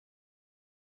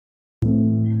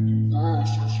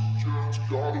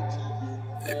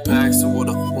Hey Paxton, what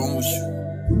the fuck wrong with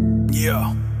you?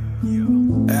 Yeah,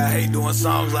 I hate doing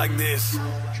songs like this,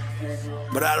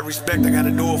 but out of respect, I gotta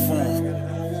do it for him.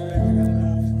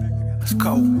 It's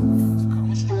cold.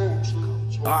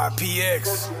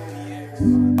 RPX,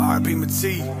 RP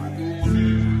Mati.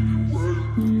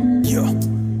 Yeah.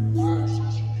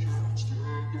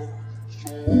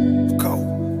 Cold.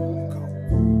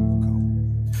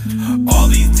 All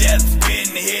these deaths been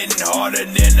hitting harder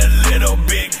than a little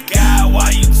big guy.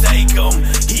 Why you take him?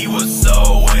 He was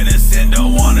so innocent,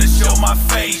 don't wanna show my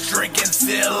face. Drinking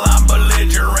still, I'm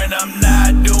belligerent, I'm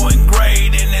not doing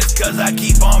great, and it's cause I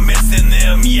keep on missing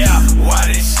them. Yeah, why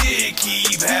this shit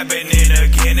keep happening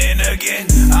again and again?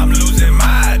 I'm losing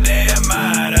my damn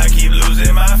mind, I keep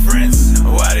losing my friends.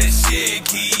 Why this shit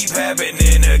keep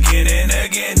happening again and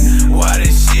again? Why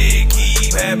this shit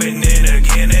keep happening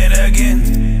again and again?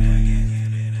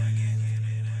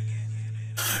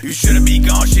 You shouldn't be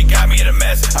gone, shit got me in a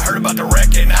mess. I heard about the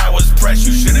wreck and I was pressed.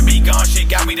 You shouldn't be gone, shit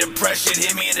got me depressed. Shit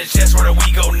hit me in the chest, where do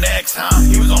we go next, huh?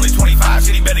 He was only 25,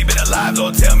 shit he barely been alive.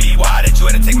 Don't tell me why that you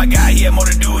had to take my guy. He had more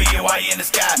to do here, why you in the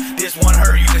sky? This one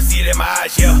hurt, you can see it in my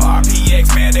eyes, yeah. RPX,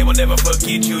 man, they will never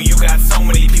forget you. You got so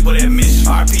many people that miss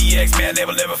you. RPX, man, they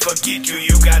will never forget you.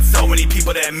 You got so many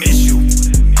people that miss you.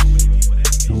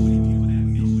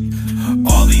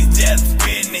 All these deaths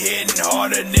been hitting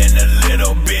harder than a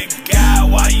little big guy.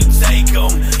 Why you take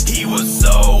him? He was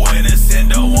so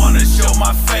innocent, don't wanna show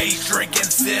my face. Drinking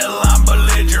still, I'm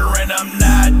belligerent, I'm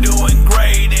not doing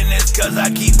great, and it's cause I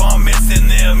keep on missing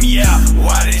them. Yeah,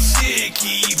 why this shit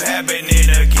keep happening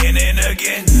again and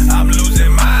again? I'm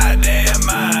losing my damn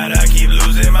mind, I keep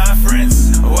losing my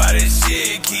friends. Why this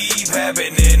shit keep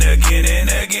happening again and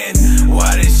again?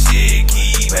 Why this shit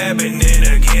keep happening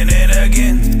again and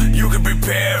again? You can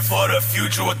prepare for the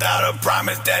future without a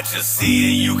promise that you'll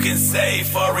see it. You can save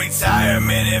for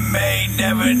retirement and may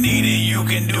never need it. You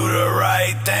can do the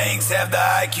right things, have the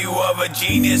IQ of a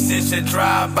genius. It should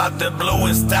drop out the blue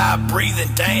and stop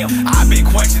breathing. Damn, I've been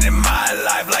questioning my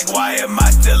life, like why am I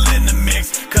still in the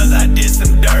mix? Cause I did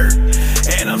some dirt,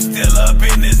 and I'm still up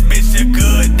in this bitch. The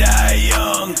good die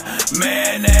young,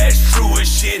 man, that's true as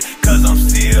shit. Cause I'm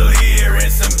still here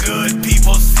and some good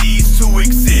people cease to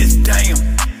exist. Damn,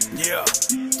 yeah.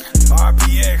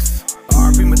 RPX,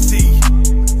 RP Mati,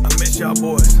 I miss y'all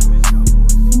boys.